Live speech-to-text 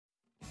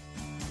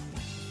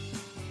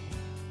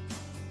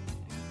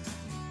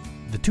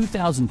the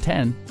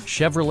 2010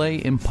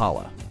 Chevrolet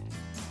Impala.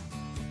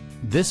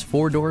 This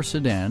four-door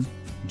sedan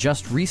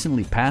just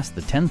recently passed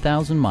the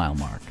 10,000-mile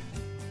mark.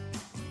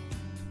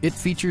 It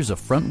features a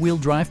front-wheel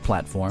drive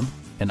platform,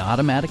 an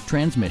automatic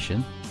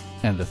transmission,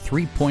 and a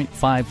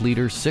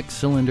 3.5-liter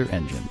six-cylinder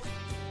engine.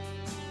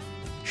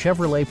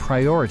 Chevrolet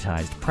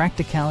prioritized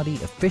practicality,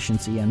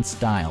 efficiency, and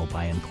style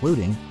by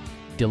including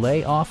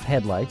delay-off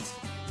headlights,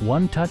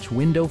 one-touch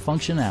window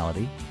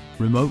functionality,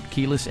 remote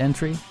keyless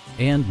entry,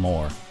 and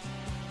more.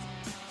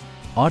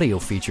 Audio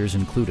features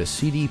include a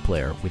CD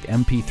player with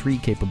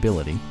MP3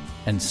 capability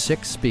and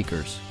 6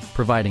 speakers,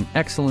 providing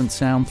excellent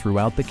sound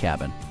throughout the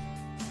cabin.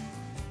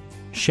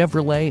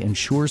 Chevrolet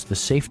ensures the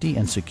safety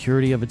and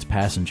security of its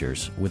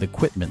passengers with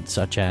equipment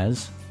such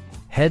as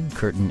head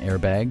curtain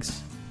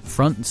airbags,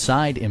 front and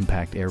side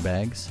impact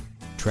airbags,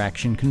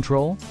 traction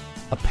control,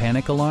 a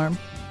panic alarm,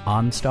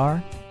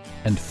 OnStar,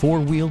 and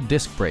 4-wheel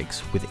disc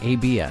brakes with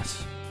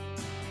ABS.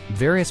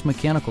 Various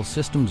mechanical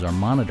systems are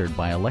monitored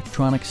by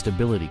electronic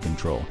stability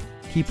control,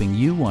 keeping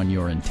you on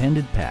your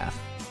intended path.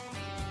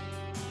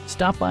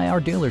 Stop by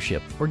our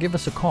dealership or give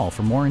us a call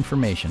for more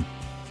information.